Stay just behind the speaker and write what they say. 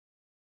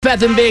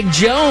Beth and Big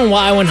Joe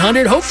on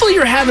Y100. Hopefully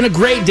you're having a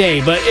great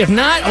day, but if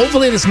not,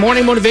 hopefully this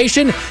morning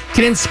motivation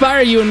can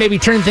inspire you and maybe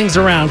turn things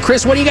around.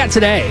 Chris, what do you got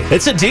today?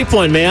 It's a deep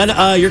one, man.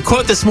 Your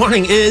quote this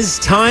morning is,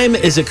 time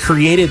is a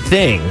created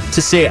thing.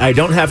 To say I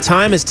don't have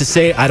time is to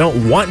say I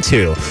don't want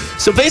to.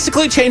 So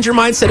basically change your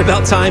mindset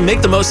about time.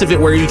 Make the most of it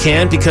where you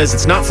can because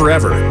it's not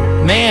forever.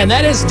 Man,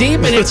 that is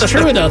deep, and it's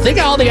true, though. Think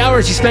of all the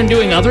hours you spend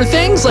doing other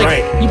things.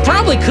 You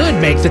probably could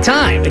make the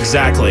time.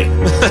 Exactly.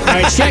 All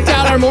right, check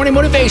out our morning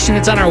motivation.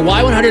 It's on our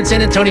Y100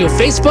 San Antonio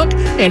Facebook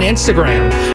and Instagram.